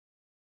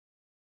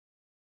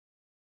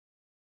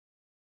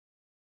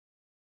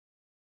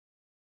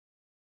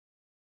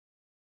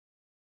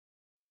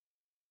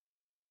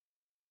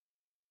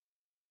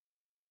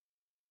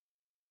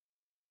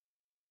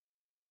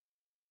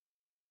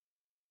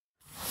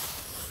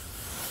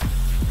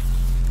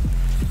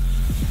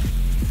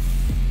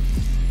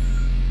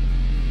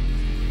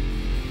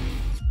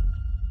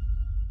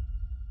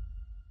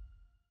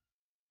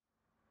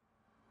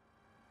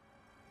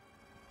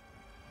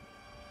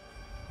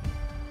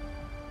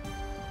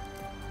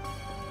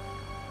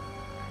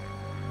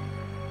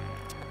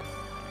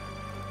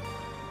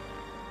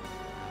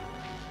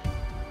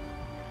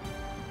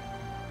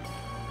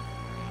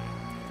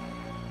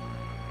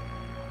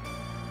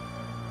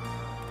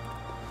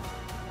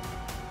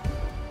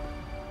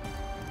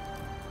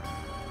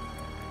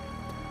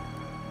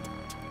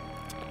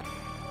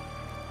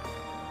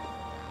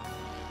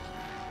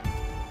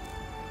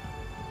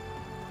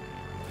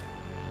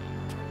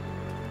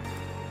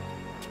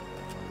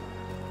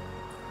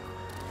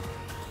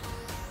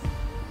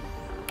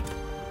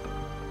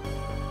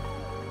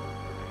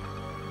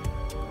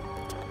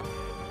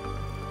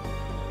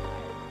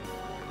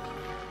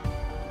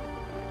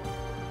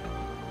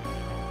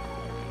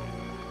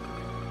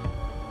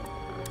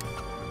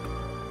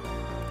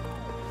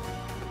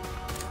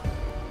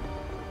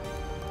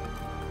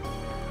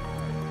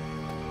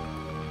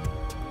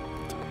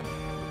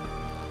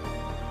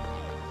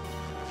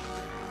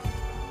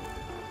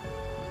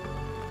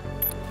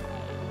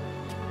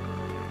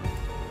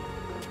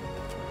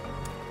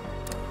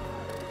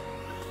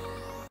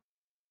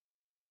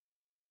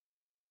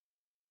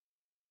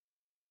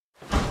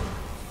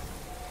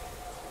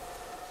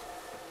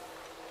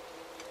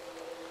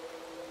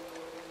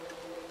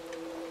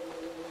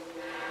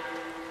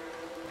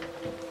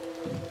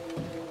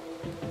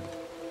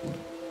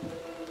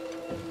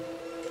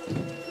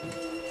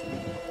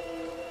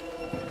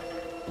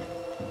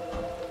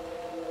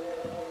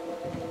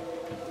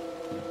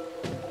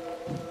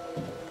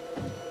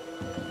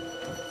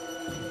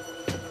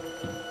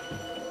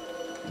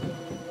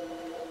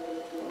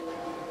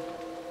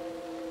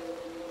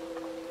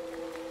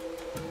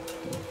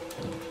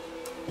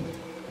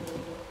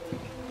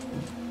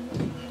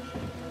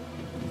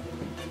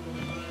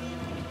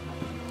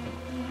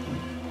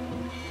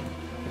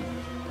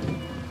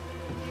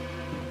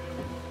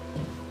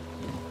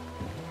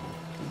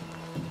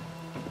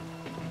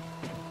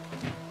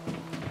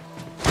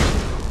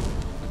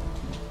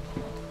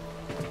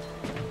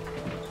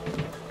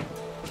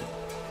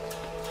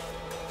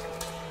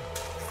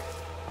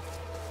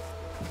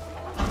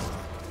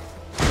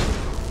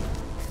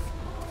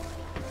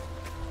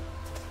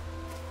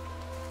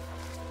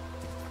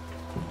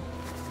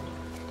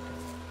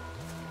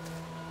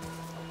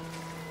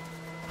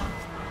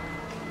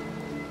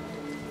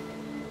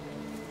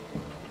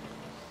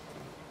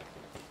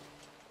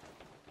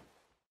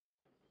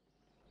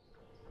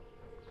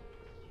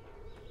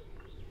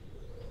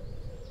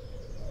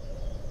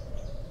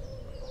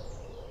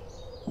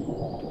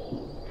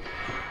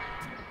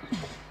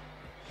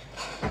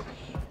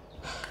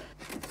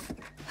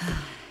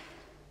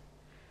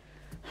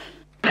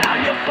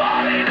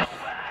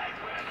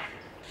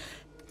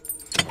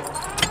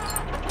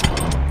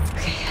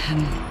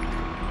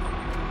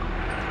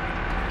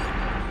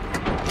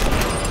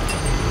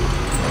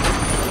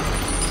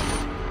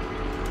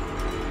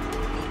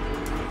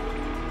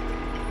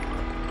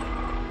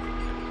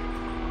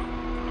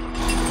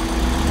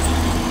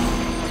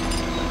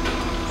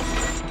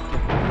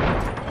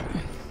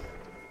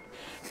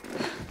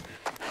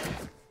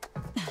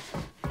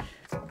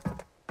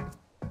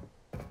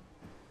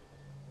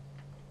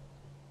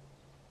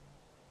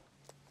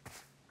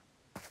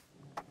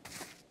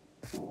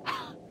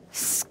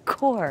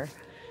core.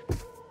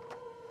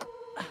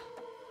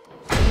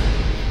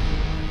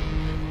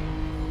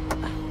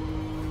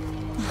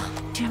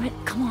 Damn it,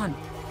 come on.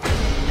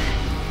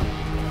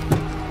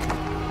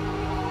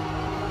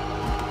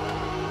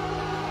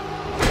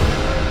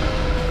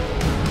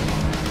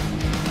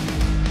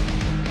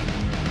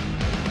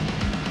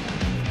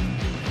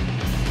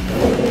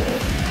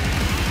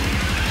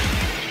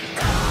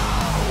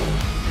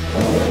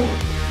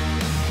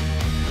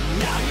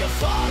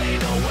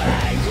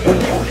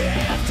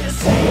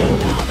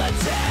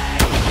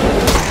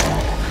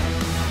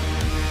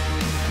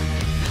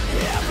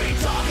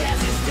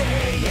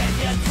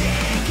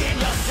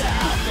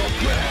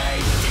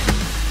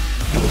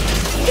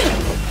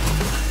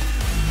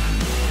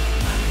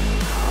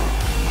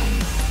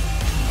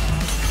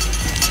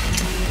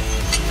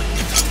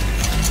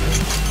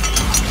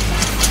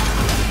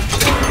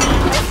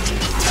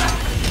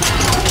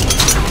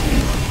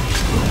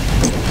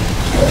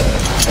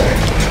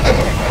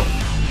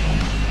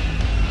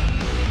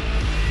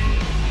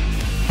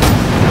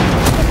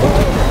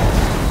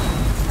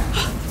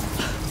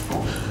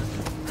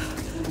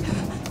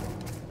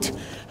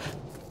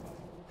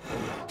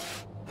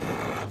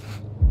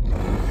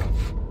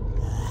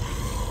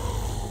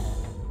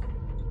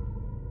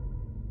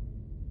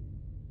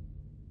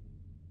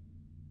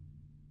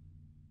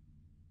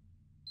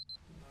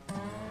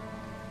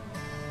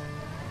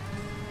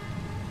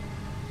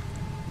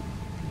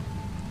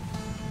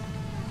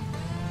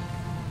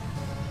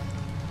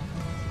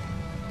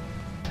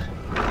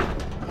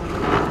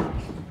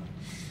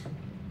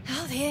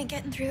 They ain't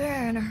getting through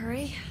there in a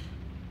hurry.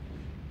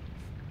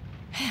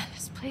 Man,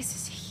 this place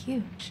is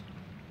huge.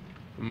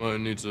 I might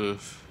need to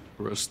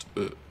rest a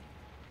bit.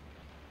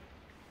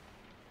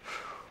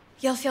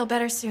 You'll feel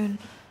better soon.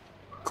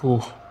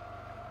 Cool.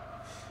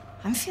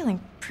 I'm feeling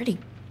pretty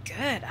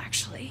good,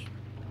 actually.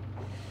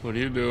 What are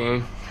you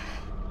doing?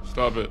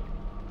 Stop it.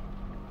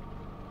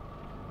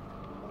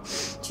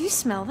 Do you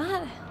smell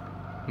that?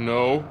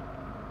 No.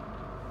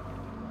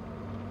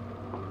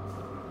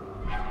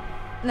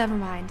 Never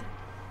mind.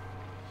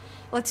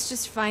 Let's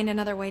just find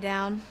another way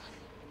down.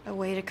 A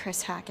way to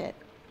Chris Hackett.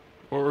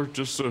 Or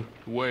just a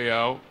way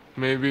out,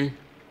 maybe.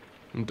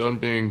 I'm done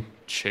being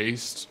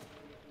chased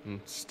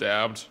and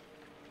stabbed.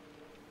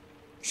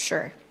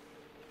 Sure.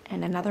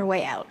 And another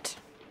way out.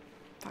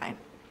 Fine.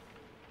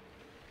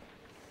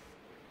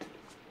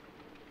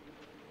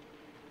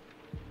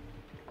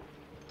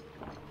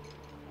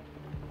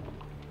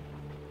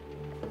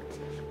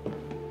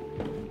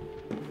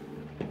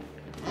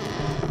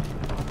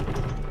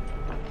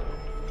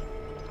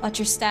 Watch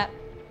your step.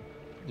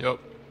 Yep.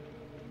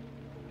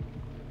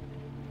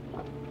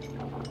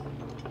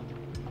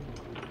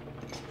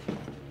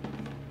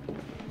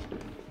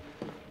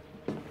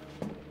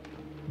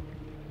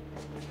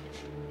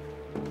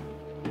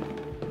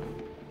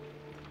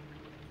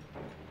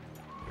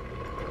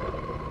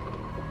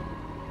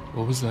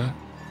 What was that?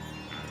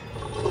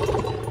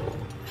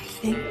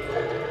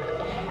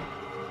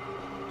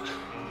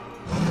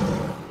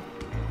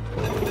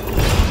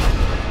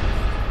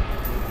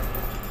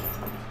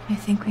 I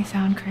think we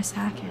found Chris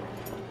Hackett.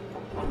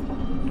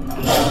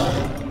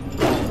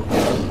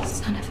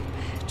 Son of a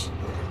bitch.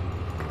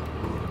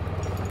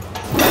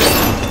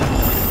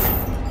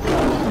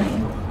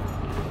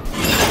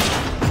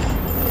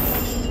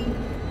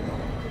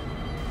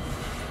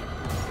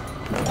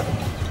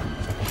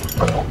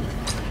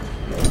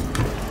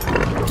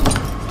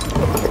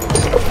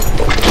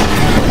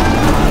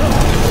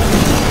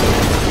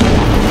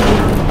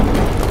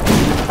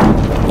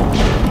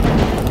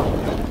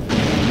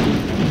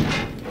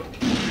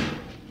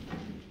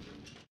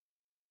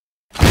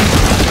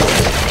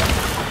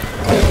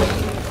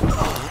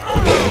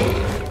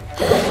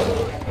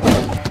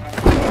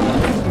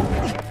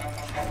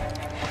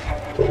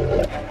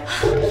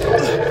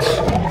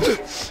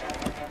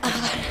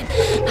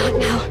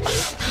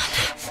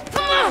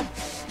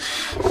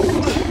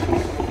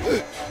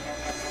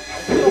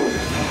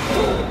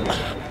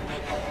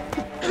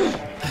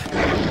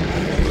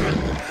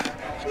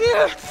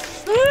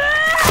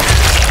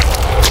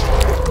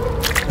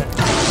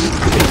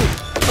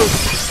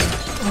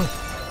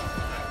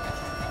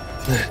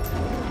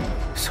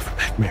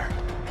 TraitorVek mirror.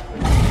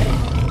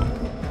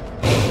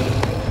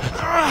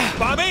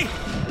 Bobby?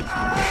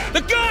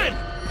 The gun!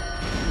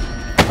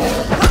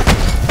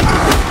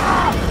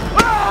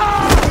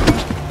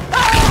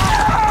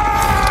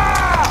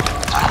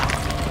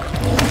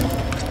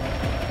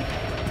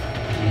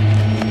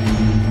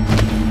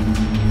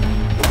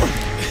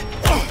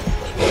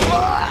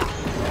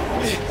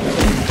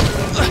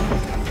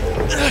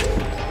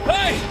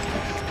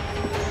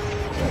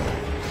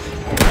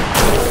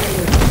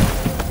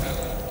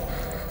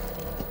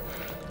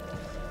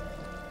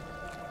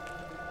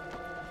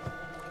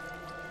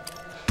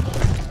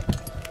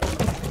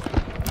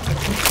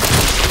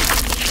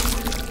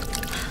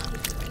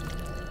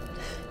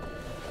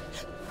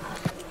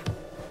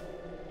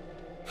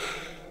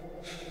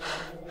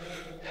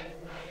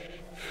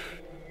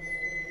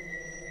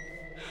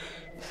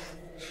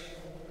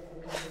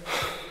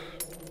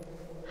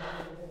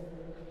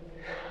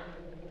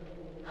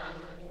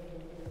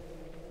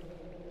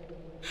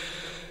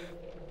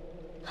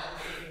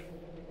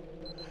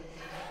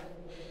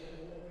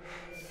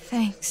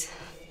 Thanks.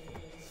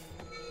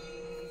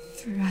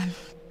 For,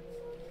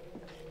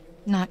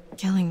 not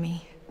killing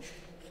me.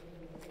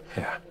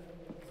 Yeah.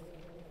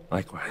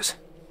 Likewise.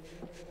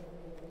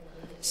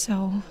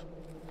 So...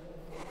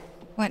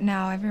 what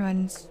now?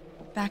 Everyone's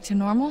back to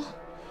normal?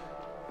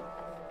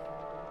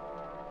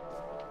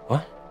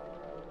 What?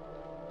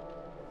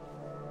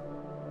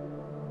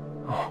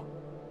 Oh.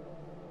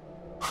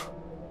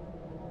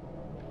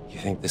 You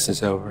think this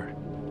is over?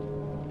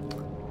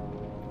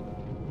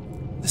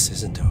 This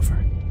isn't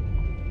over.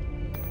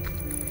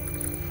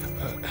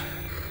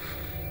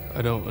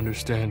 I don't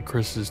understand.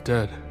 Chris is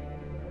dead.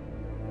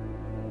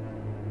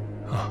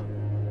 Oh.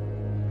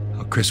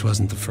 Oh, Chris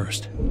wasn't the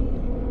first.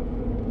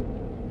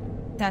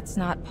 That's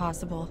not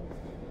possible.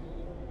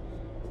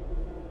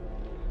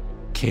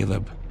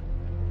 Caleb.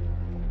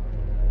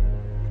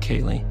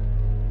 Kaylee.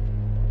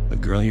 The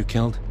girl you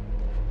killed?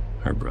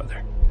 Her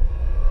brother.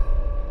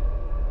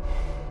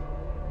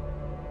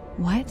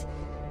 What?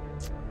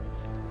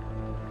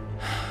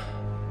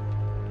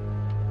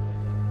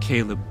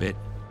 Caleb bit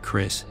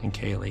Chris and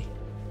Kaylee.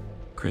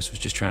 Chris was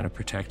just trying to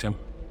protect him.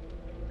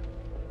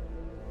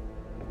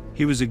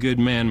 He was a good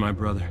man, my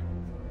brother.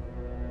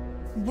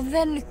 Well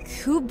then,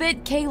 who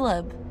bit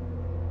Caleb?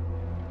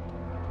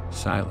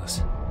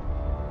 Silas.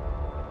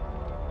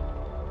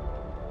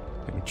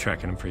 I've been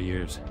tracking him for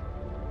years.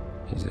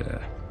 He's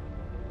a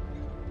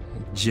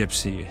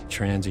gypsy, a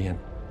transient.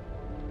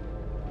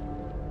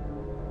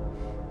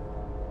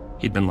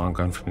 He'd been long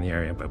gone from the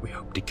area, but we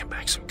hoped he'd come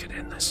back so we could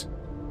end this.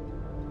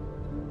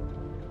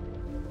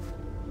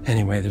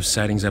 Anyway, there's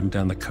sightings up and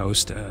down the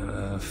coast.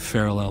 A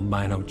feral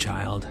albino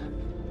child,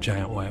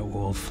 giant white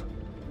wolf.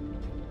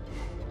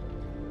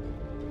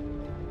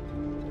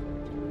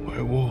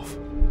 White wolf.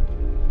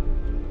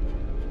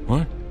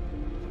 What?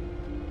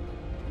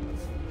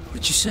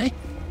 What'd you say?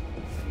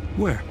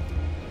 Where?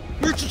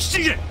 Where'd you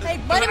see it? Hey,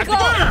 let him go!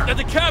 At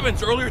the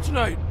cabins earlier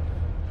tonight.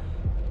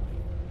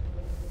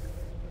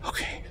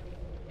 Okay.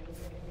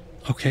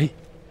 Okay.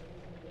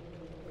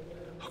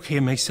 Okay,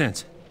 it makes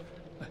sense.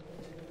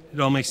 It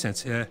all makes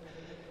sense.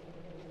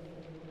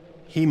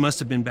 He must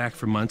have been back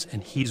for months,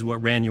 and he's what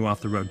ran you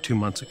off the road 2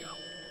 months ago.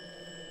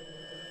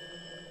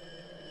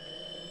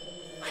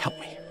 Help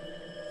me.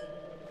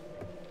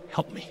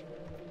 Help me.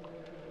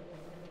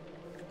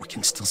 We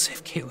can still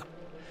save Caleb.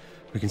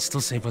 We can still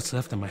save what's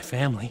left of my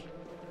family.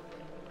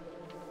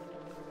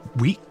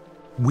 We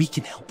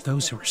can help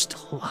those who are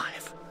still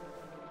alive.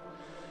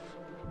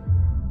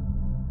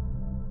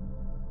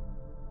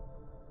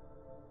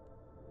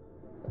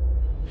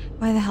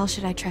 Why the hell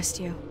should I trust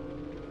you?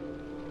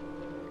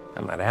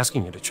 I'm not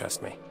asking you to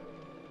trust me.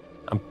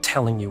 I'm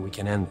telling you we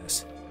can end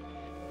this.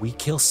 We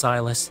kill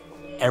Silas,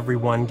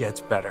 everyone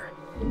gets better.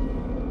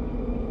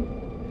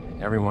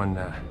 Everyone,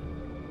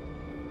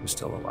 who's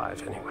still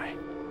alive anyway.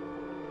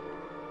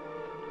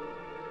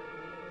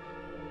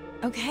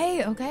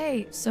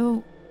 Okay,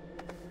 so...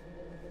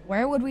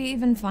 where would we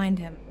even find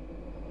him?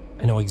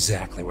 I know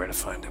exactly where to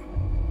find him.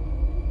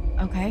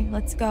 Okay,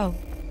 let's go.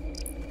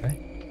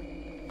 Okay?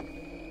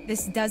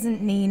 This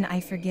doesn't mean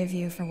I forgive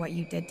you for what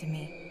you did to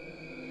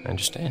me. I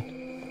understand.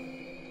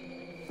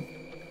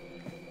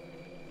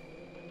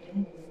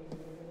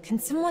 Can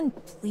someone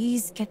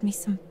please get me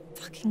some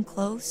fucking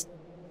clothes?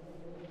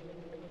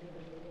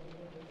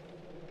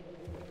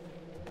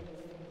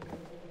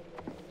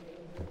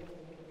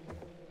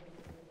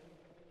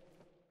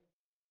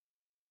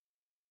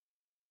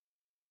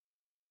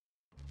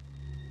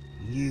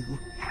 You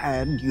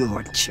had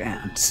your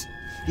chance.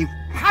 You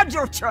had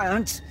your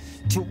chance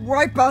to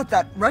wipe out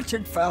that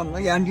wretched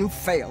family, and you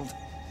failed.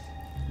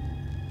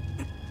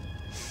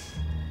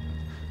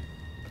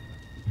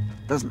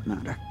 Doesn't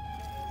matter.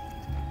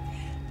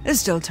 There's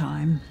still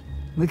time.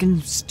 We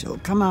can still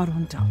come out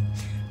on top.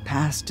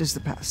 Past is the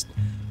past.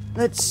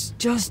 Let's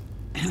just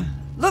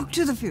look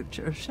to the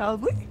future, shall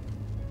we?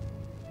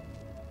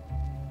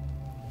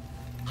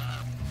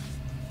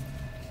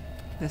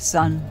 The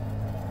sun,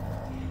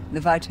 the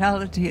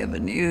vitality of a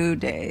new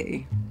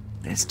day.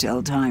 There's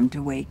still time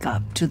to wake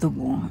up to the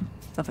warmth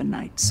of a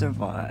night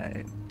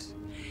survived.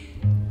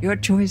 Your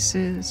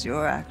choices,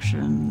 your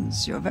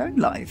actions, your very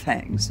life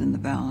hangs in the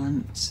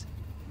balance.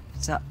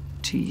 It's up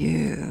to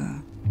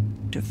you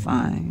to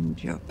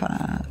find your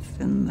path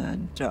in the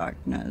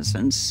darkness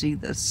and see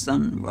the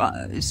sun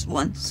rise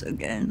once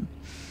again.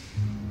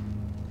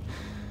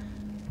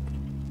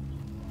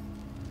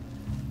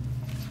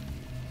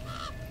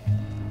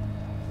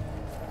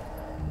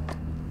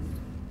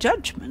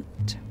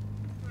 Judgment.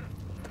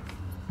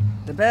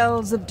 The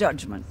bells of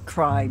judgment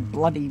cry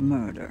bloody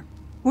murder.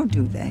 Or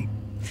do they?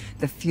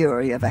 The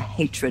fury of a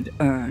hatred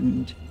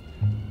earned,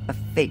 a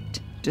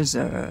fate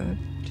deserved.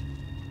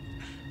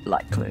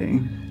 Likely.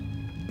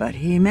 But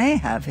he may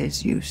have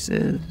his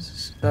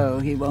uses, though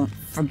he won't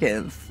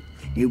forgive.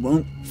 He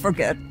won't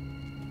forget.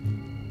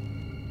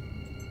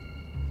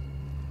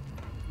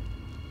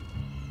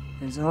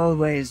 There's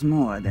always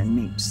more than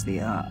meets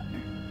the eye.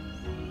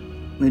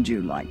 Would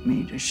you like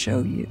me to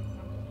show you?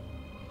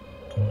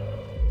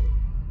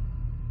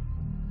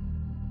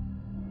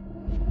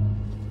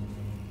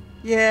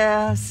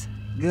 Yes,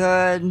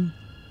 good.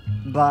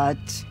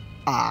 But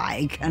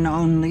I can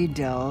only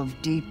delve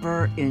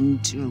deeper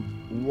into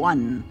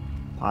one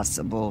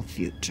possible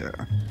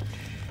future.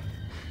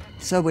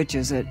 So which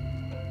is it?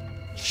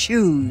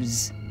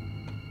 Choose.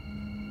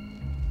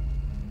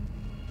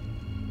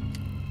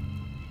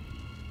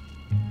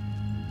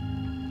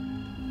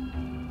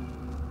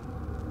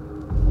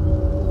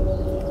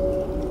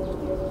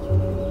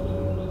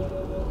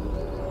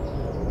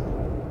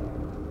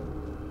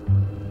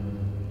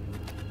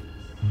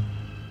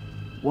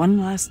 One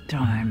last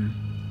time.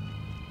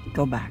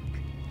 Go back.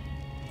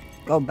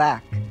 Go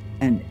back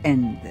and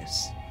end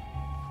this.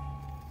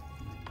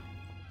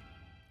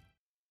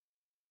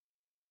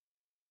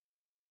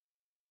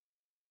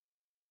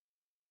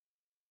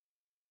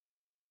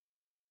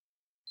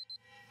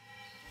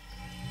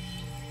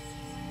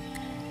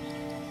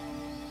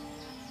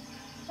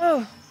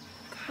 Oh,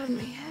 God,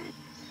 my head.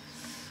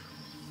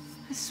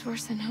 This is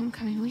worse than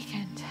homecoming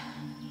weekend.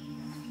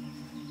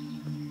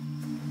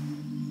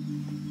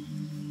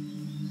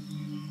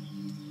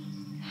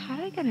 How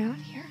did I get out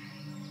here?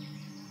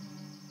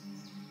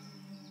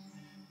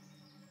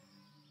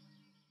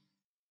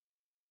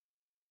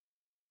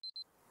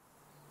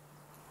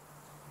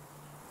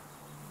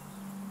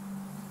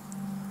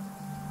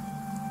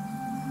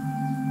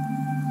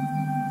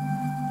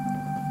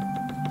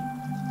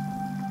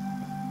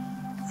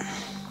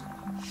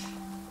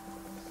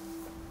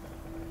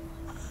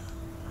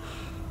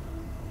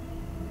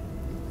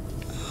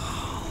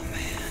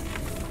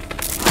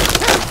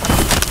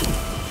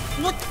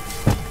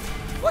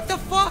 What the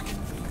fuck?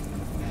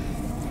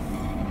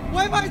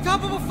 Why am I on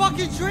top of a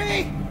fucking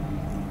tree?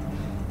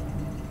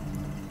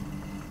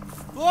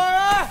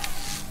 Laura!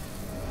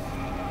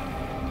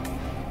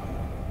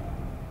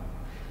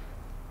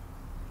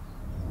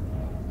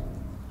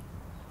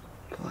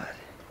 Blood.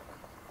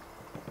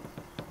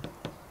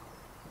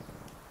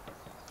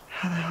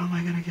 How the hell am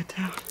I gonna get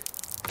down?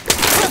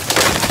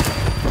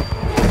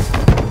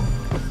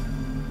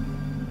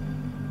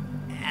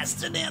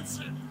 Asked and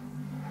answered.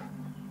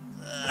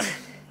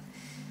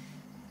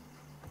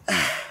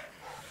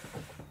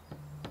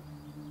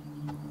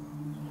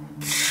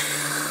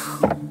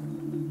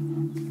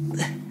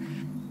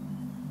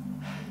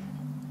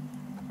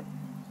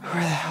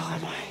 Where the hell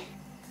am I?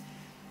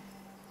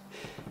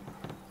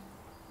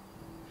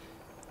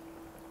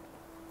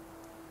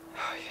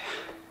 Oh, yeah.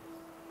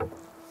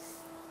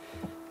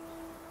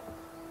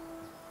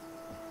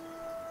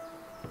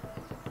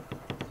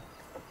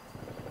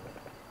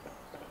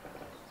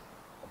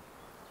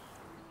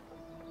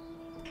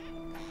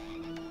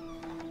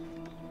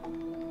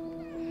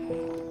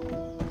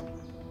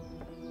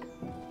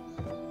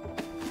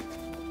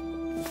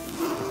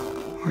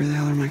 Where the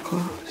hell are my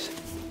clothes?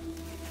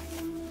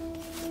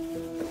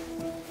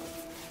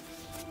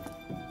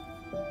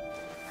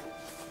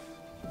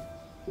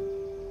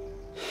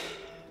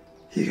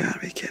 You gotta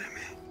be kidding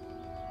me.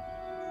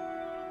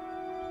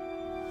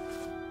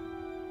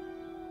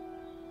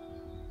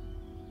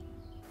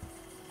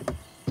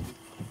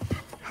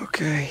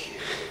 Okay.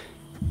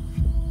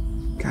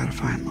 Gotta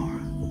find Laura.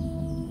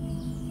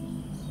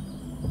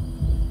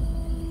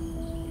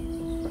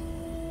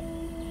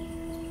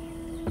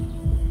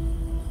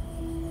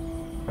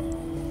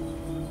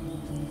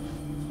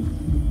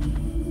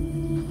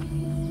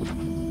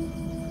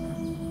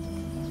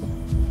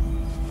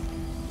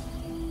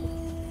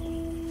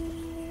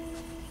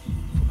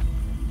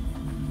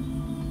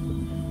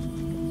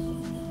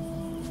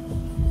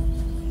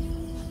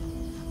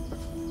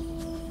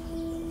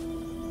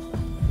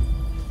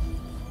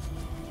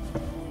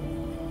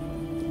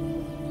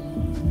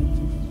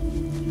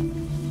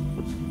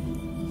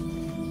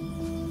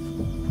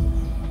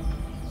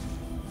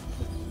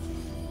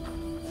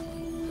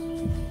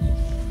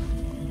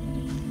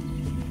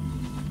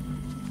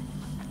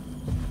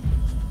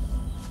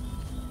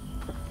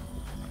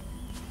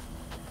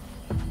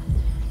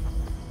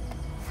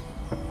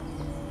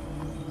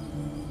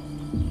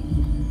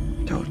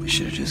 Totally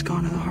should have just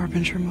gone to the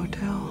Harbinger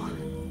Motel.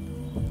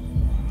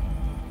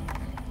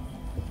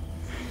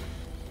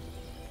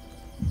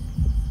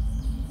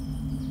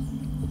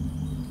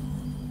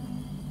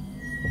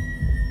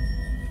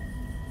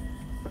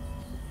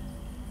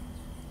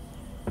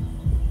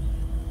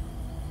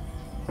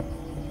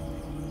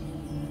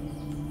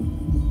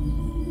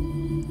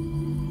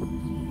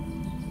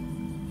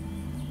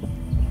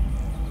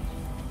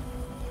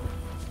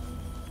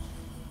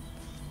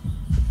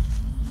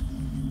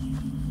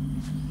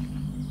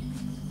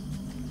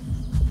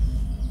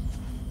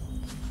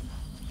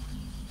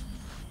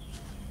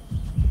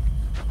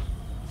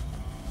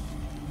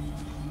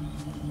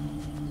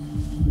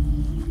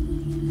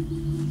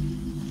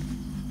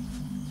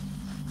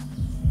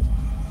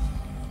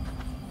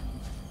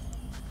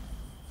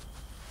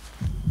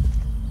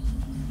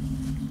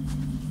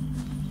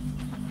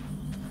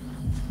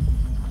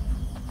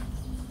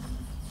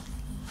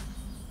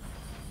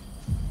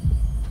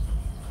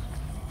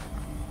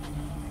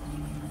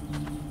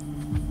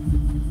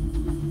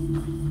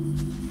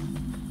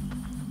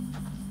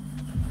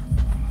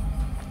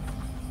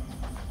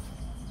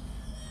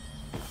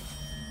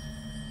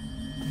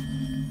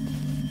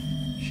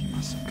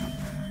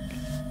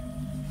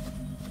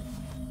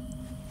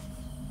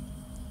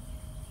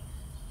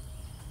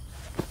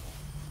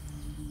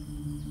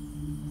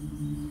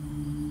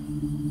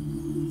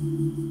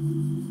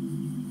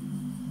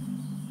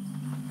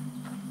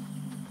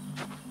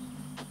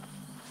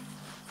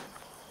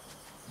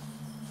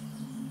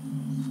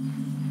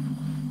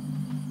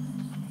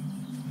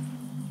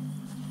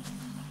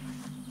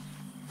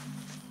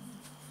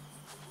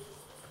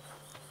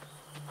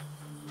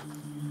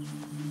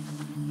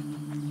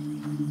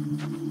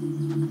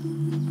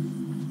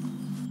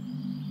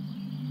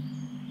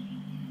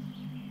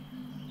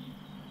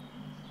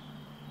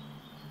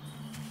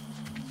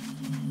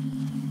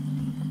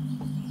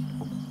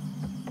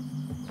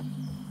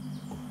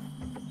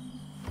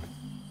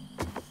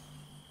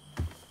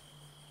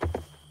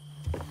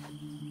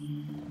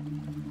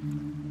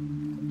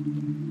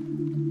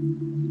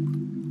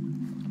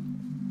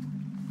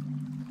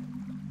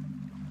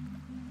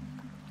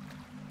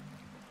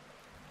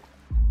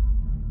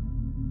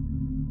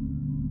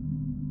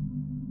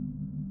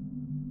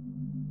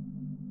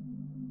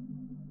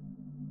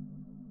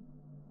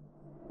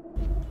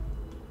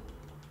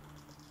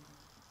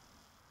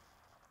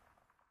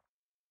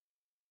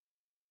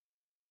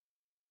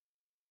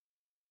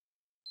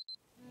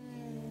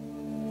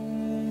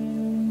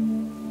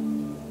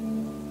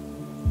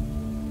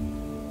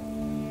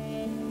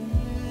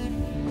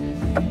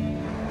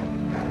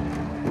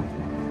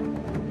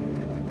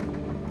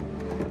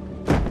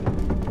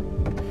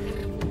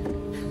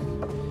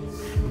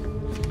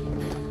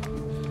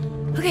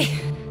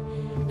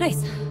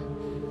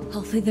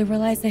 Hopefully they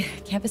realize the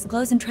campus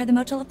closed and try the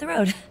motel up the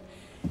road.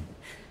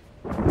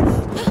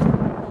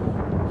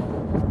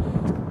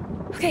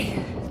 Okay.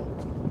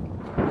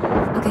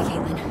 Okay,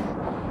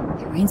 Caitlin.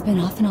 The rain's been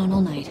off and on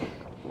all night.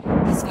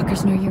 These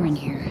fuckers know you're in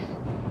here.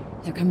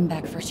 They're coming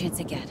back first chance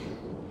they get.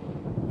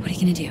 What are you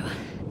gonna do?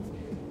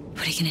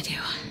 What are you gonna do?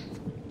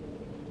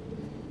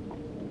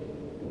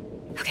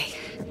 Okay.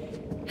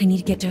 I need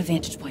to get to a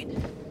vantage point.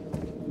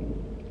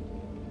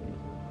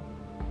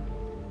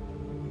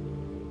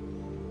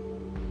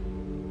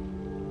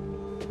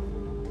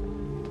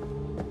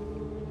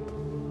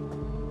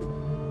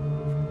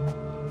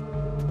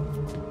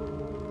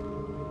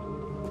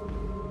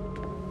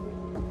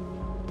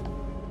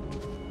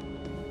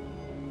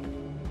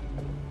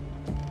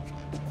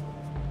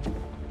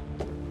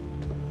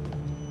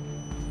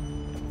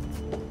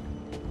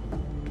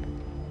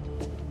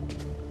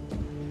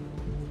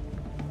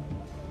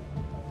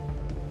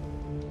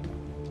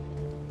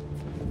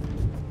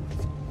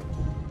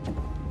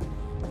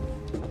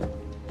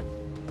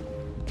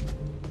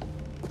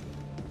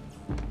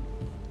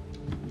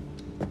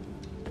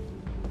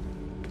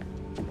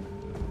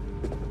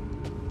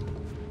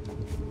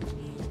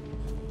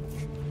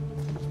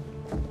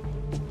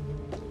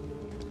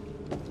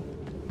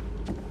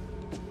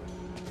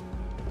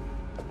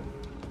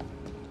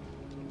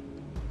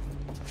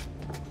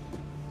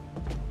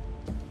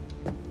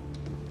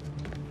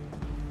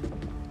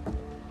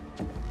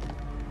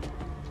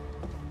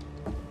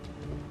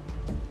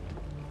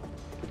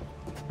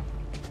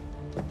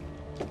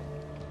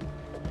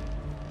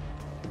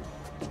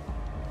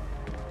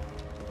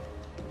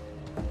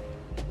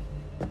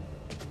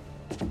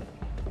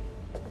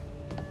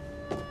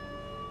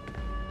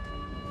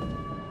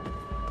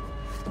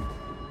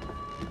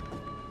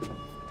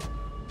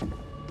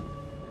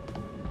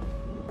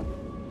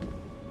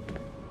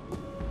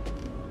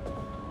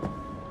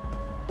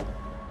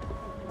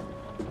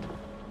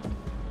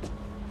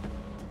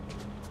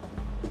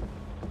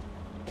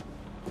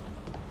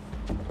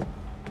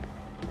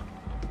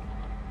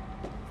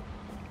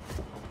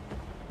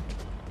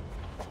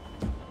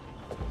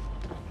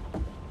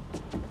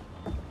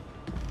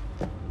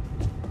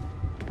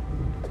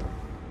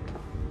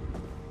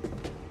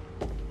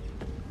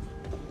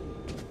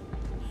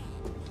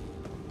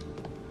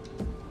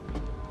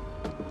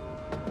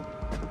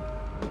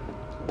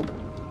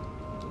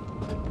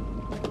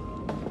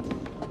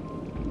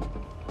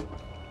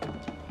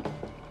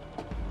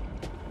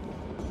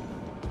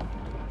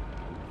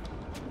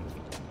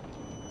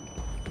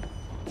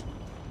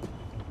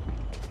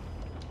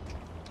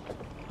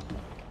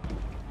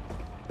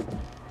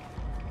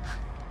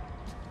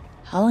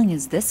 How long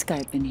has this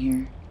guy been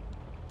here?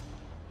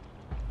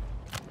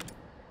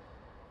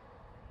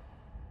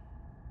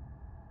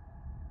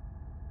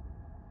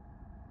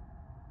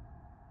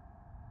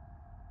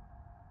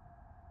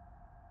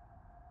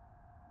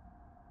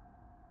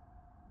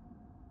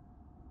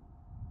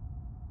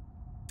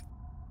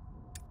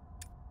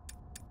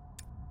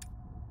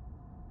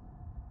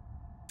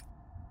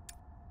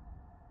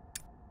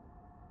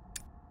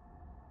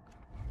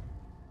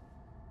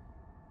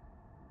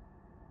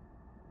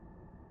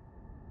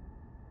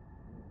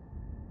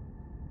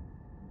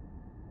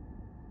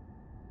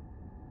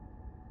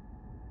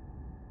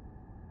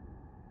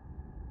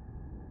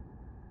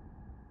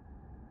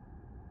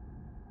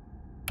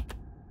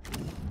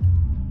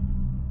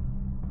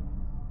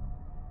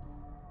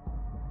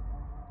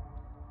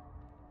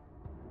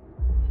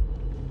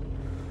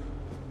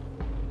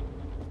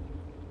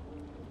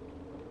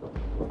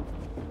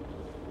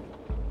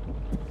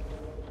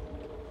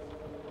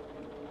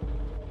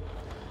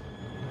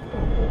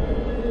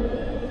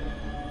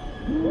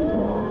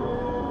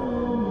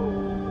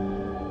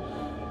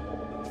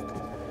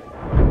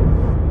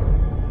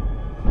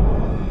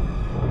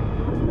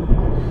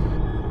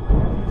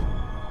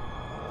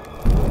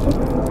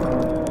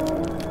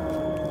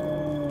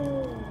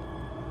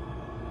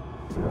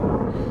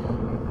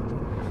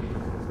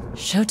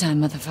 Showtime,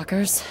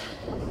 motherfuckers.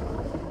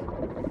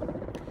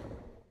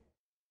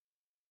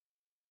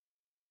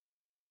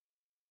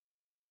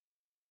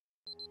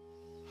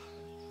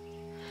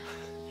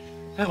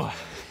 Emma.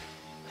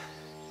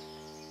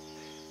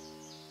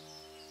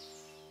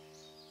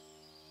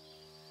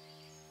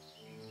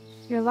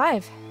 You're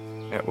alive.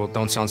 Yeah, well,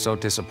 don't sound so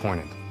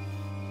disappointed.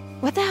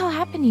 What the hell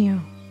happened to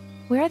you?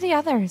 Where are the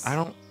others? I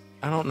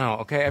don't know,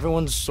 okay?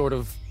 Everyone's sort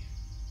of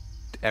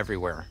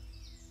everywhere.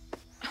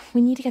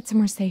 We need to get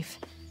somewhere safe.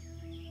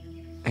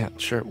 Yeah,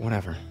 sure,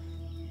 whatever.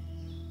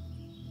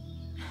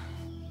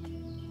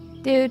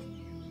 Dude,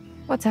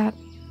 what's up?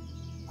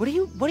 What do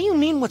you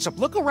mean what's up?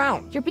 Look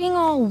around. You're being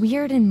all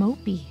weird and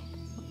mopey.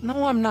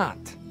 No, I'm not.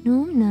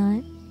 No, I'm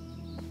not.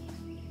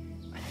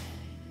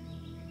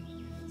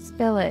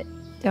 Spill it.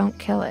 Don't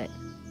kill it.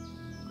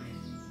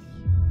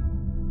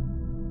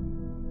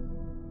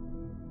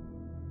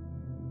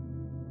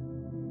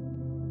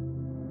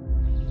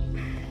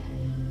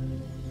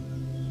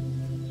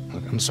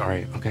 Look, I'm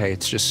sorry, okay?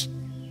 It's just...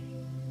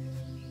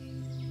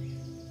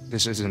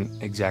 This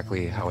isn't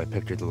exactly how I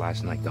pictured the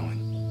last night going.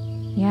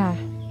 Yeah,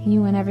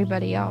 You and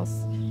everybody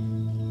else.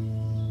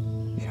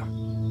 Yeah.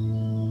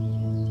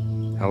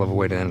 Hell of a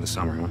way to end the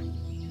summer, huh?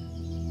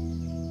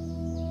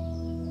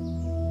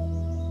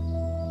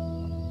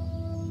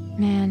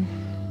 Man,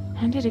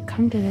 how did it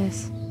come to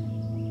this?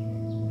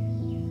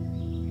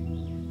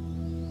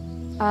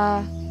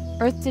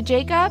 Earth to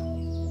Jacob?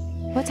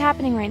 What's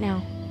happening right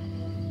now?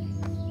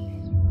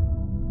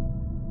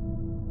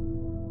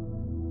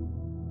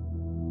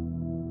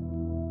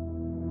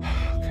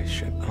 Okay,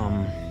 shit.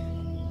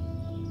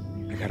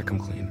 I gotta come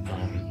clean.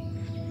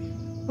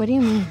 What do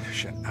you mean?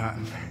 Shit.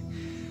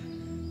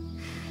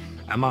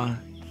 Emma.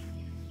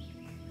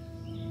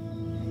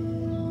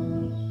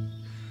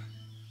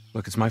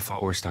 Look, it's my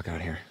fault we're stuck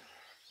out here.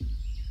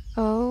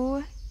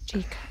 Oh,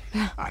 Jacob.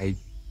 I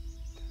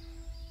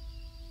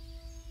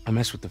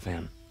messed with the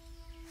fan.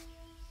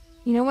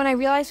 You know, when I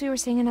realized we were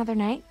staying another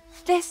night,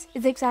 this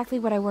is exactly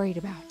what I worried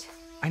about.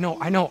 I know.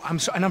 I'm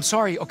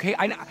sorry, okay?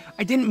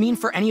 I didn't mean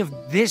for any of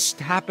this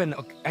to happen.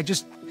 Okay?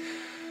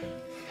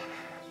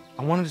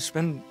 I wanted to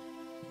spend...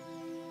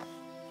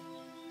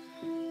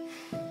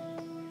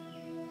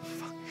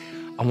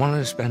 I wanted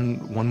to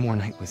spend one more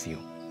night with you.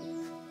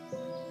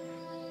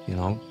 You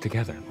know,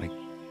 together,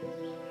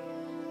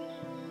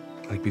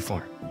 like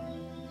before.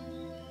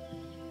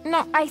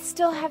 No, I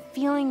still have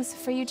feelings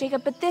for you,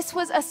 Jacob, but this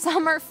was a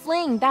summer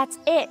fling. That's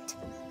it.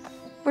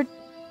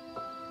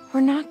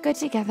 We're not good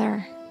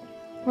together.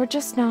 We're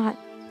just not.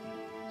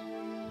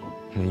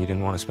 And you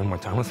didn't want to spend more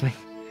time with me?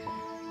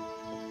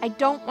 I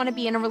don't want to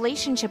be in a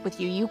relationship with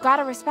you. You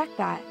gotta respect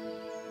that.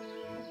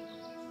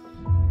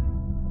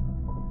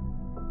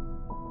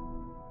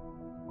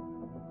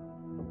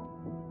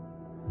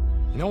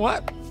 You know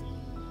what?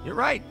 You're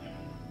right.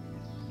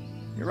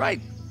 You're right.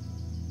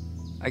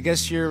 I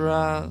guess you're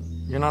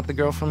not the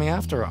girl for me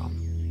after all.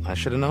 I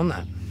should have known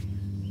that.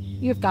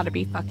 You've got to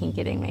be fucking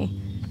kidding me.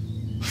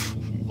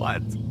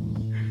 What?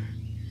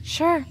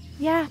 Sure,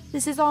 yeah,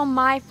 this is all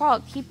my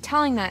fault. Keep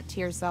telling that to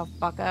yourself,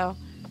 bucko.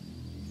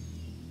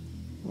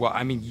 Well,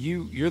 I mean,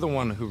 you're the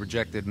one who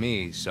rejected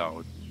me,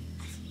 so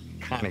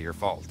kind of your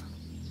fault.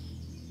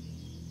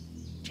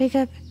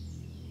 Jacob,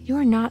 you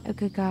are not a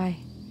good guy.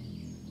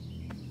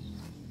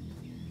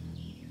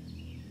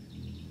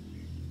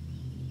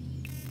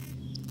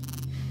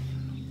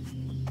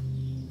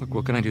 Look,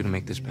 what can I do to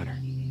make this better?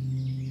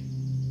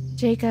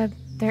 Jacob,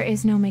 there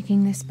is no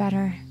making this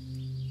better.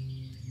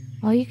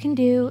 All you can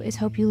do is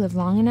hope you live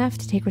long enough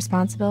to take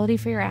responsibility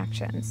for your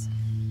actions.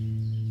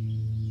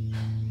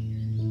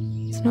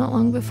 It's not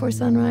long before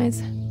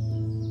sunrise.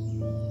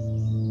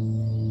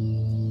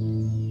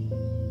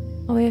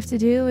 All we have to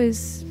do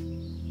is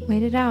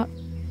wait it out.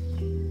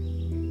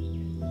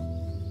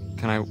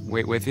 Can I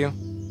wait with you?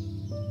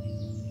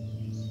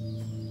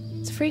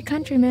 It's a free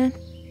country, man.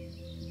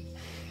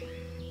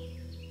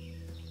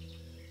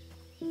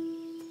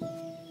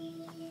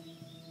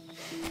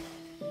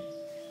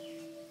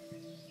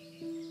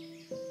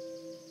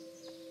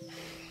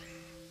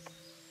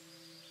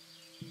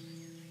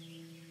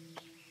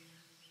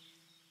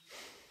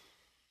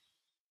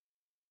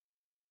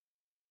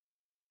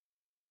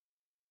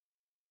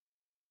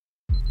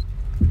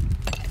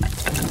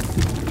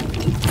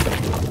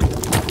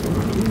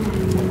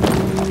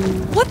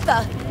 What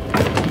the?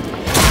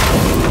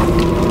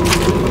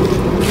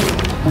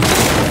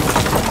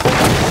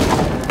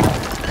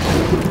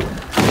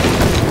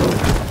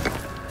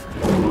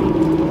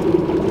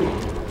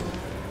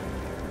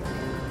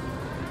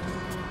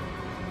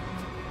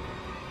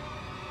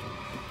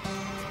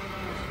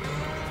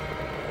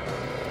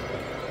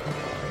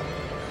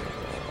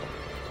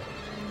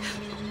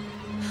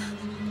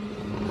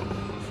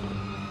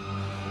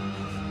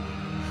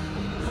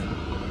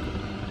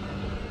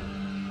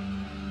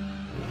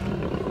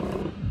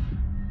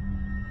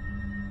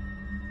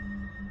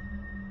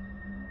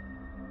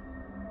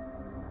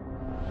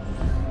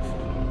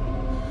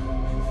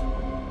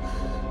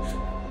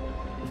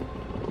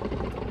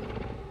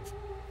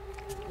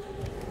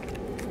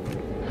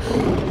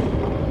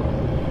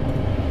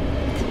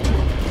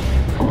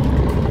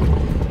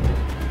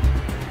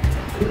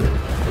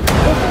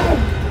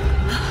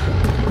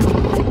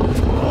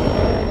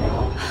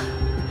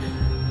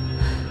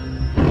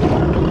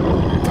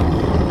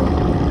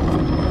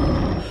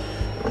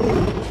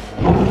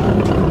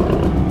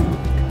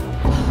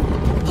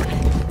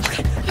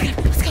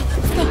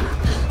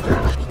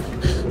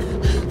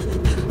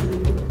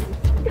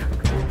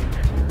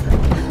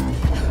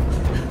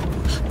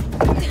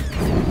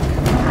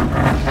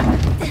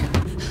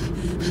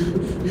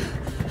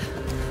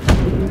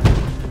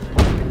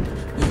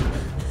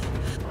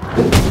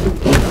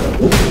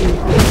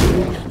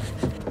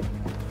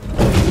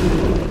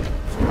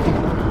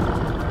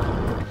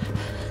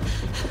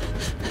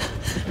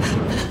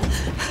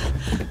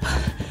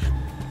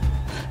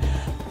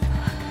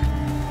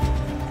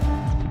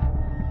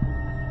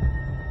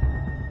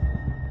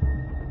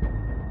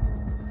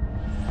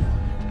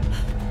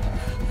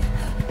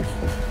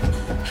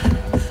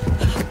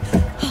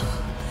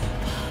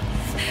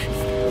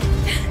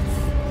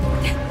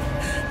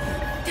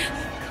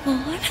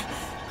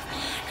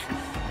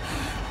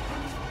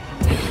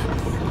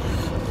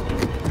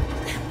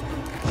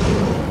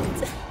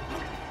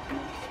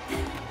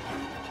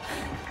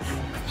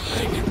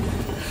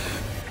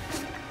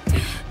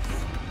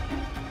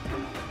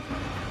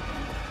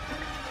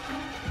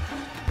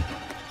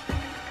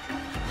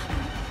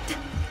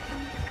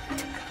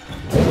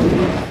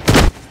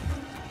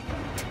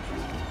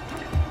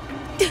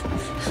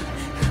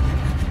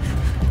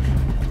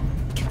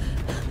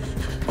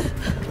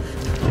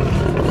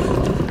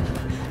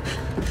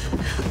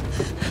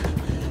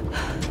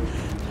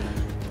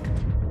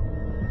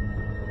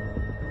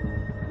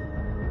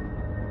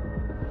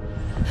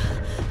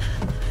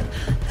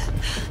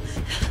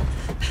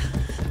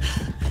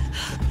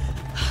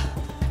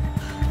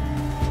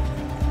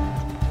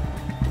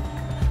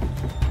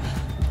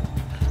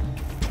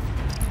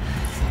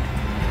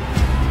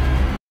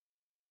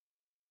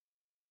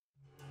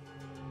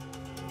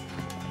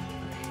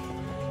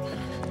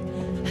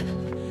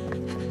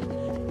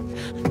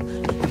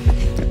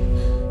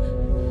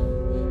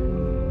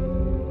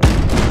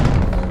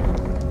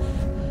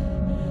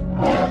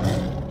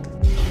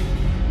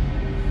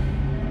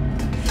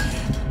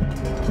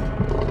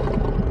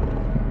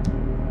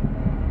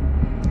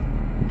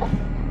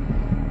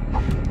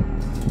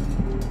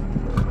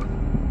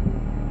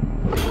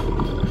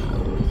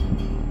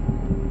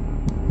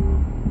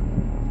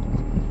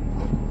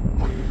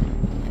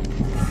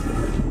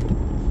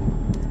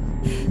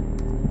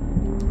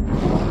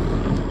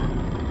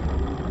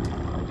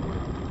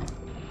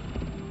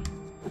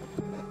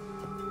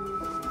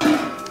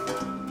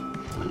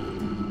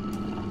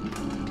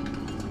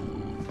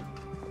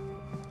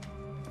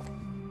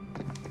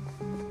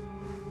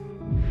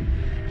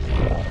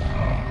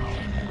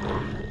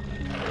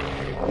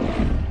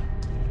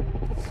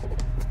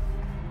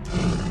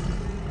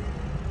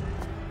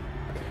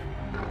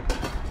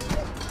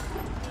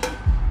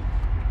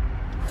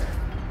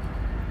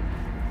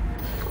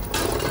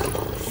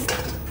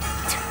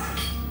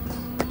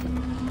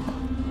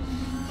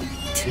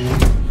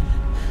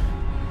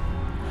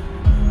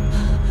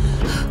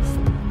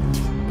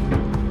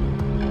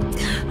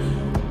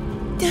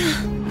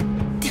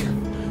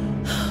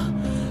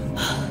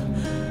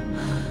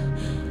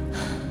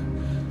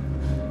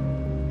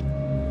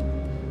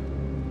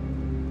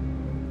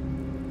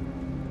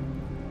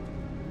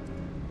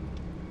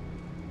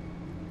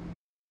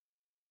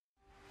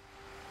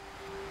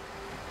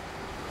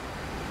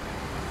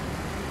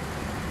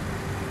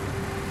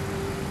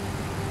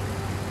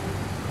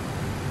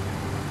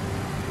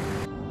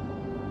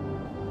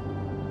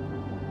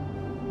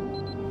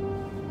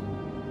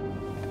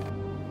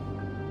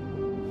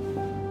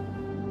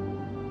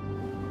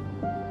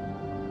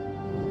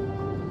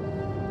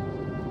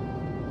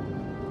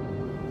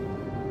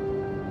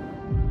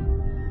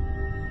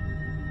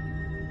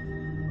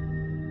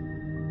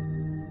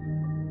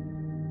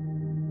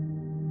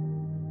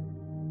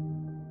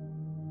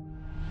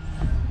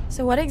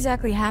 So what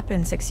exactly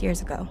happened 6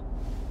 years ago?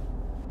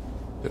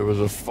 There was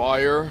a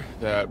fire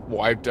that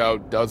wiped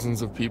out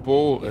dozens of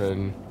people,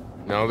 and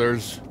now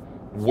there's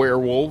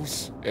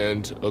werewolves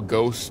and a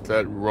ghost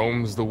that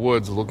roams the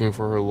woods looking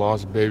for her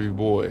lost baby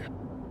boy.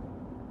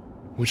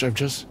 Which I've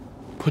just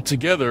put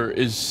together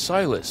is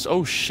Silas.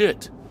 Oh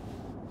shit.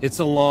 It's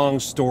a long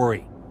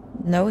story.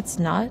 No, it's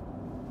not.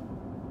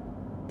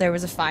 There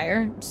was a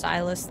fire.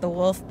 Silas the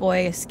wolf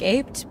boy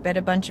escaped, bit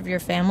a bunch of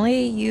your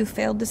family. You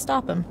failed to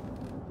stop him.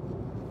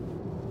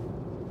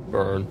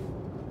 Burn.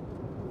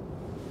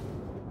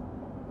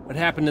 What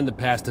happened in the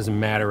past doesn't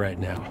matter right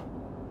now.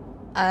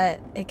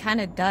 It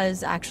kinda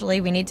does,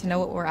 actually. We need to know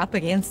what we're up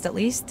against, at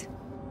least.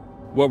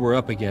 What we're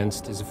up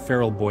against is a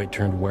feral boy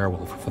turned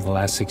werewolf who for the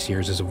last 6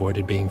 years has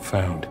avoided being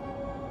found.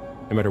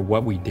 No matter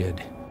what we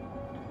did.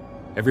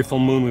 Every full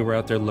moon we were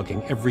out there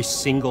looking. Every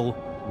single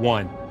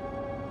one.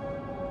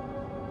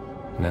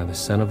 Now the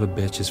son of a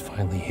bitch is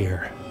finally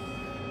here.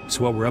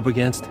 So what we're up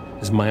against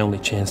is my only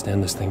chance to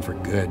end this thing for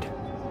good.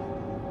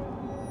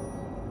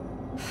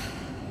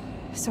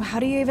 So how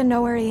do you even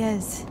know where he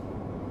is?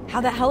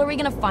 How the hell are we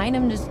gonna find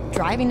him just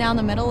driving down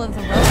the middle of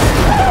the road?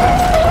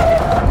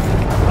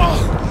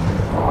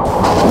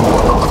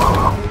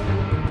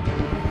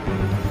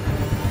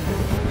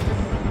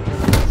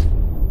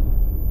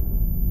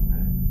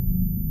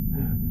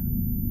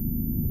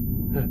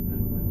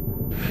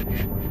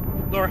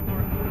 Laura.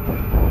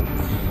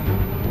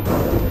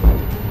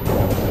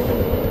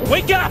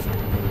 Wake up!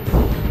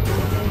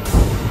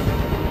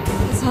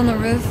 It's on the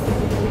roof.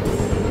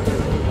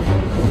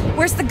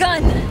 Where's the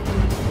gun?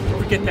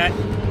 Forget that.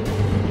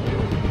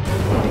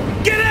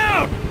 Get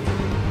out!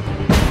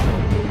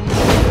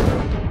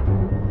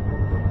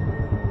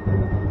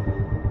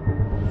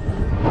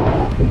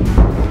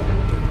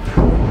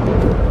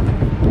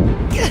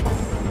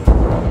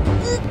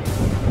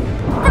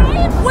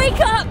 Brian,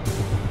 wake up!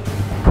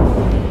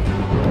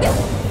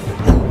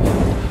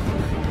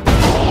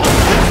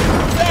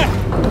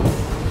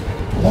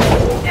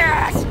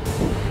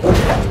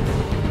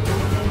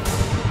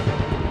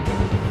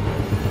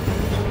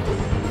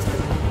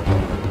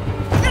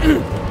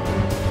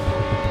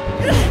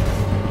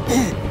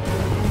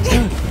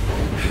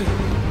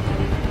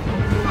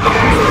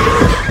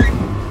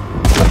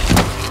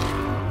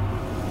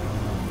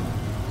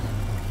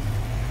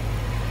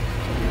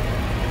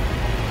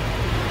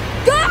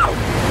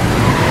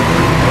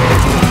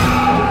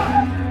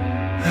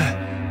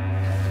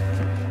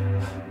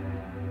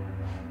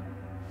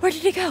 Where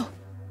did he go?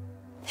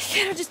 He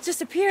can't have just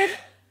disappeared.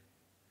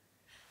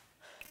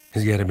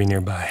 He's gotta be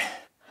nearby.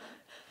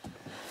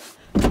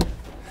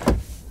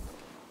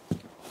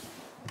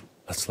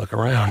 Let's look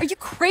around. Are you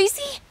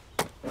crazy?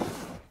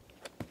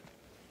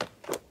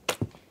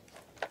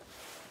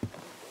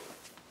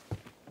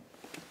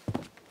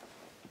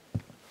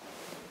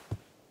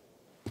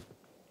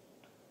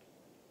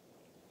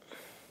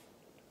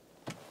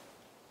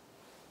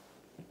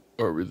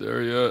 Are we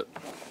there yet?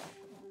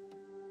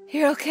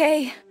 You're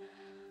okay?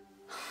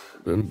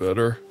 Been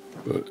better,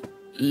 but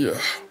yeah.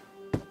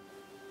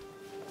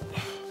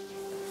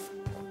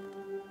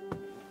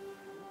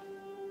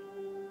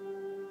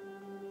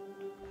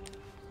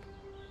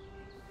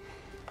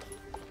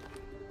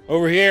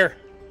 Over here.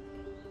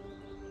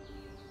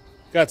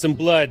 Got some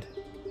blood.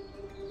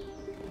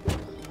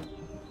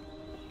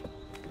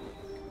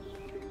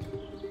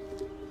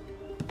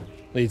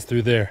 Leads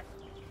through there.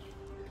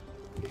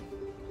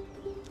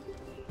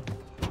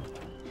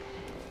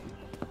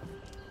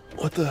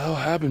 What the hell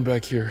happened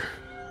back here?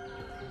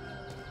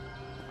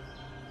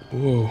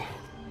 Whoa.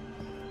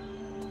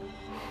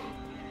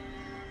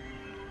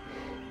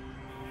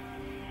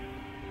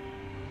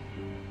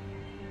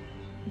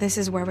 This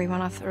is where we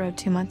went off the road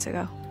 2 months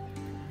ago.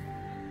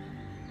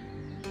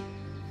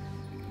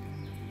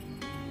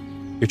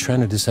 You're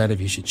trying to decide if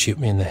you should shoot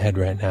me in the head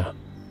right now.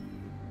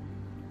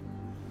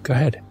 Go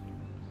ahead.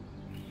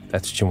 If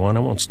that's what you want,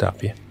 I won't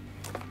stop you.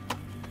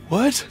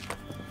 What?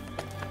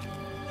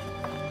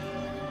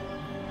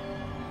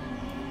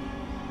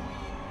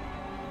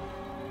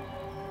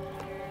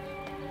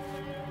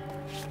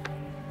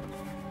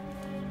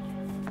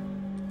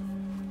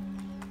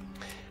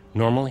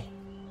 Normally,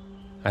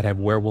 I'd have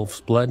werewolf's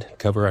blood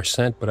cover our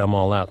scent, but I'm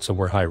all out, so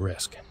we're high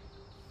risk.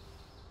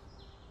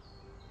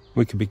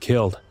 We could be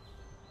killed.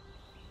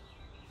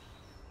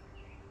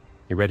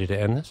 You ready to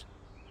end this?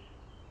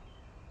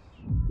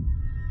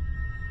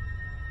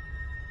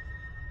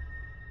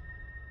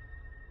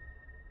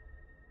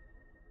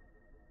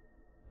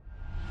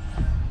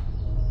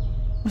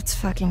 Let's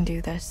fucking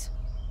do this.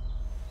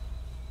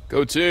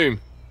 Go team.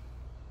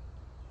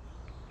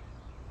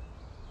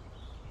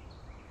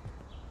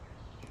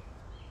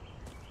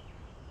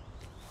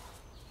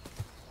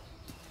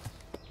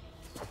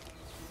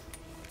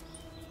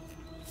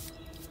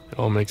 It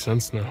all makes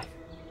sense now.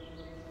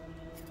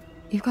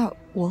 You've got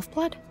wolf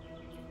blood?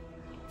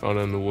 Found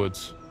it in the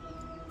woods.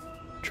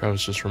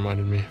 Travis just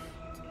reminded me.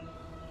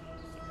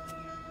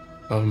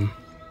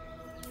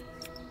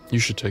 You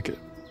should take it.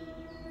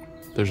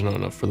 There's not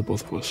enough for the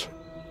both of us.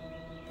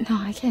 No,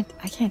 I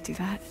can't do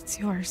that. It's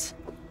yours.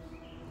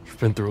 You've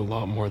been through a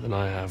lot more than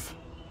I have.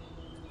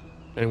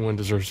 Anyone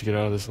deserves to get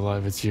out of this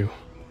alive, it's you.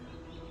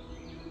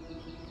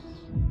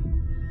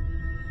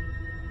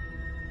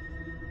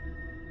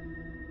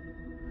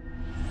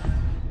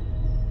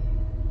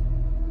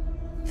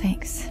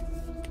 Thanks.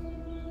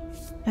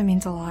 That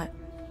means a lot.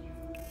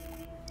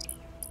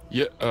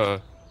 Yeah,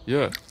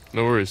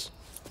 no worries.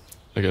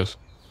 I guess.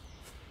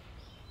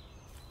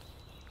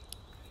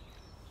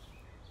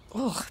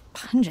 Ugh,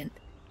 pungent.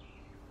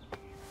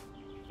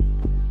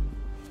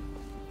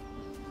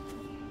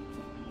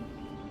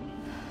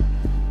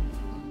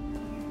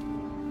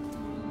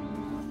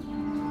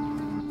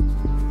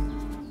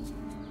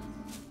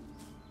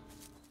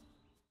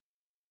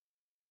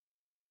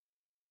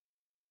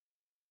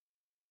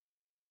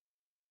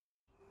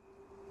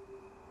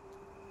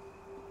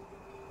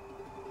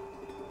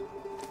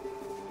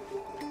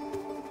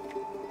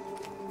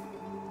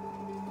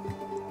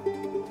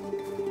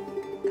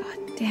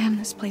 Damn,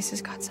 this place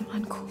has got some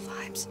uncool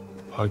vibes.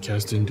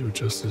 Podcast didn't do it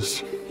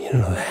justice. You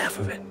don't know the half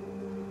of it.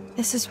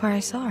 This is where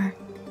I saw her.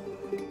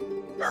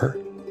 Her?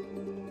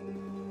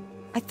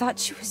 I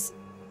thought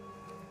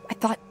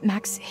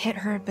Max hit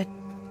her, but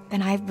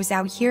then I was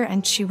out here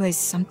and she was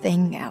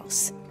something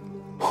else.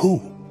 Who?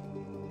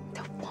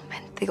 The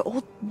woman. The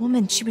old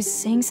woman. She was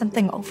saying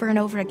something over and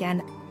over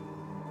again.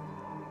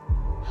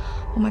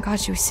 Oh my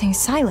god, she was saying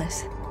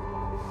Silas.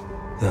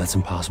 No, that's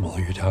impossible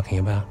who you're talking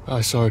about.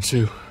 I saw her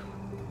too.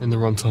 In the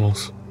rum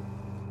tunnels.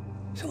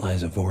 It's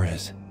Eliza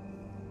Vorez.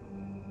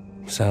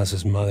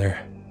 Silas's mother.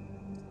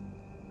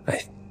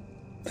 I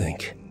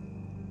think.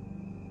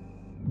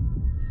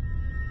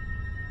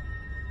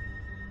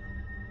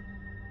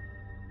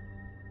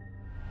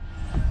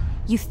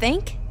 You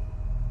think?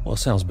 Well,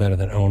 sounds better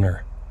than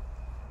owner.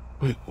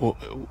 Wait,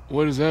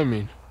 what does that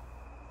mean?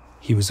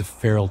 He was a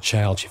feral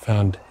child she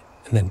found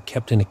and then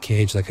kept in a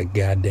cage like a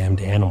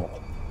goddamned animal.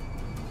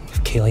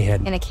 If Kaylee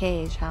had... In a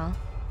cage, huh?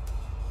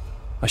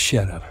 Oh,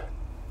 shut up.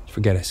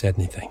 Forget I said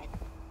anything.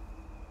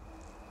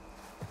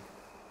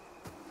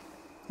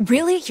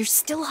 Really? You're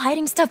still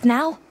hiding stuff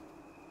now?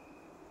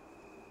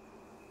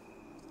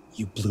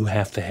 You blew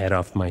half the head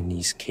off my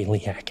niece,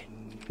 Kaylee Hackett.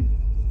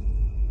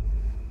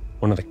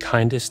 One of the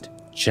kindest,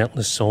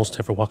 gentlest souls to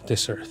ever walk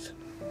this earth.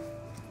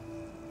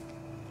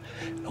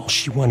 And all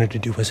she wanted to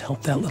do was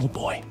help that little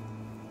boy.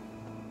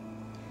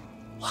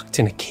 Locked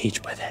in a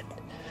cage by that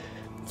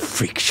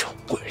freak show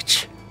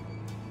witch.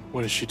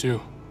 What did she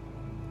do?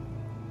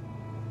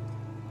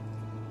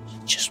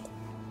 Just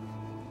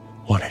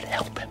wanted to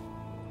help him.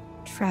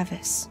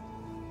 Travis.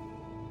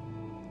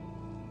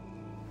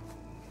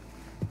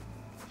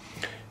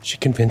 She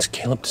convinced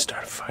Caleb to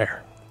start a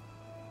fire.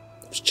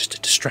 It was just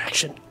a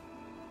distraction.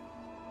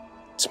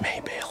 Some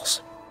hay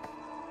bales.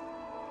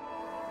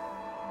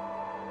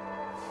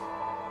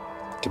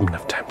 Give him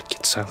enough time to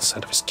get Silas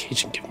out of his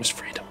cage and give him his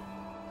freedom.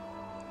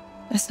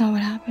 That's not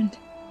what happened.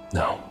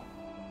 No.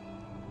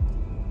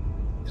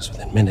 Because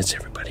within minutes,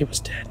 everybody was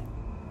dead.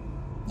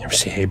 You ever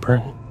see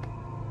Hayburn?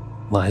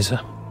 Liza?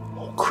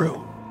 Whole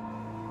crew.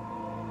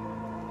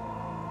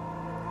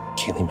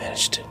 Kaylee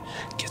managed to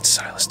get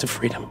Silas to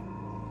freedom.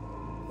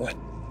 But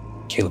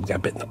Caleb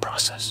got bit in the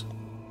process.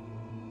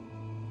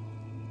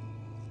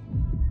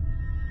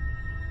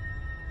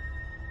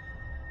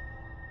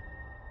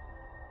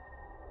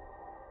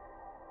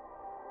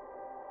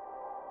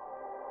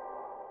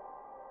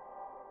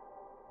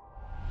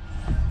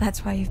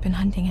 That's why you've been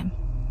hunting him.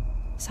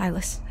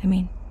 Silas, I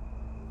mean.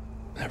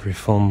 Every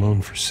full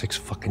moon for 6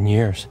 fucking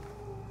years.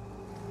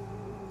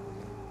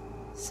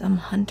 Some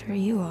hunter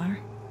you are.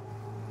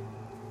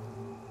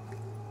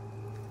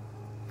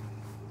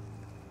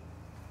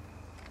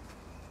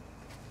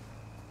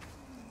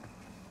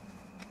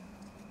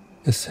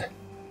 This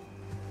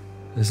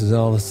is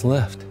all that's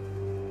left.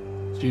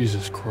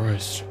 Jesus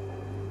Christ.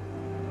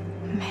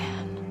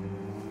 Man.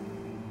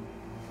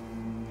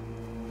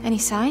 Any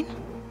sign?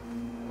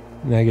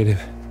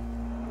 Negative.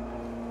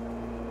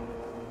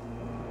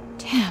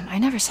 Damn, I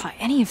never saw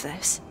any of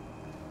this.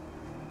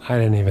 I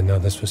didn't even know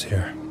this was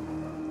here.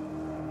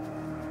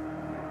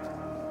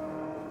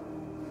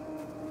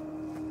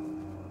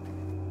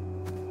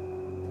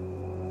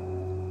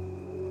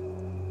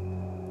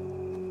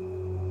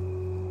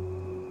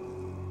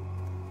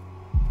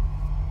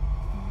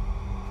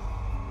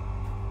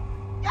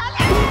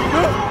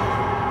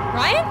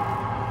 Ryan?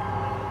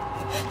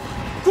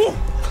 Go!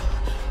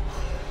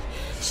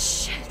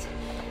 Shit.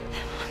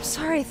 I'm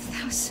sorry,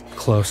 that was...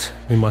 Close.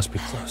 We must be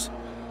close.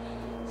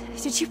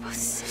 Did you both...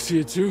 See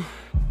it too?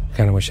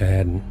 Kinda wish I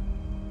hadn't.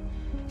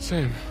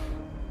 Same.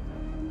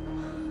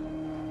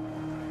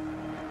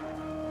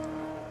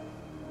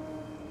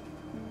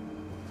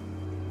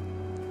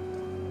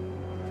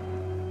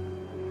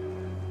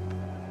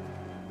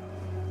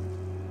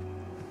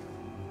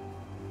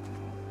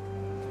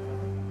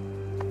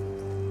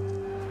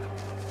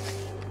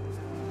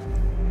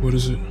 What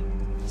is it?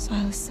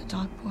 Silas the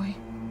dog boy.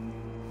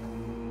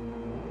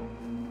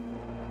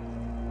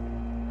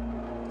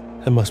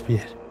 That must be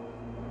it.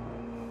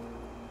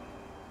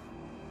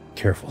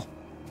 Careful.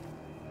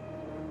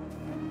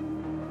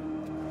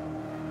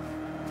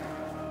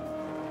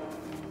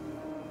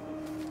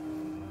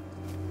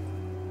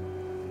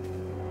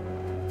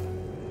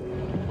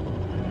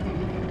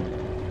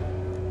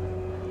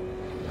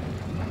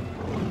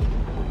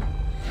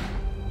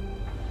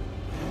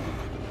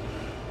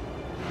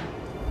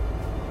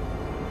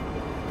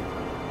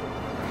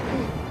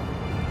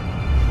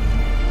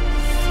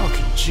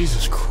 Fucking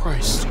Jesus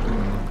Christ.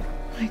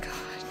 My God.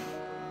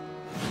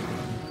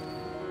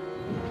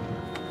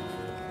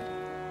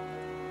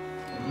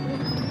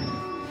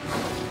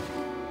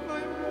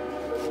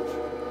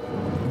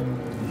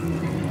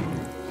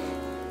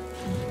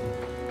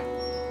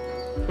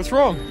 What's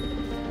wrong?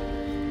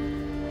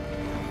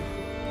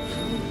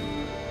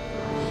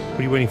 What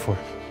are you waiting for?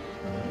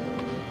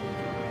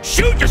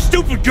 Shoot, you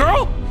stupid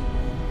girl!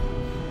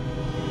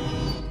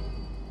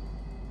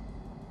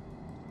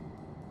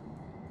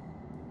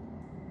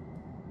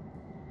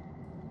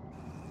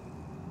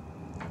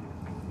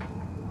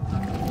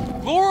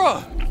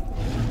 Laura!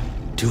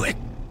 Do it.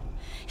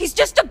 He's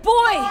just a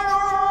boy!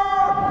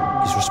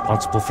 He's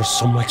responsible for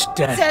so much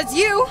death. Says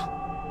you!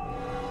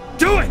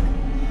 Do it!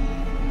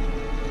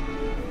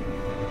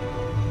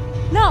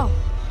 No!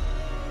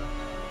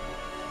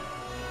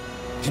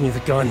 Give me the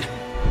gun.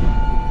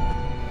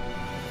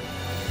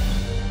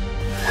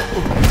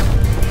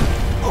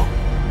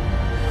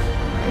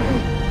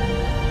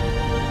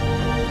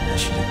 I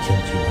should have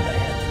killed you when I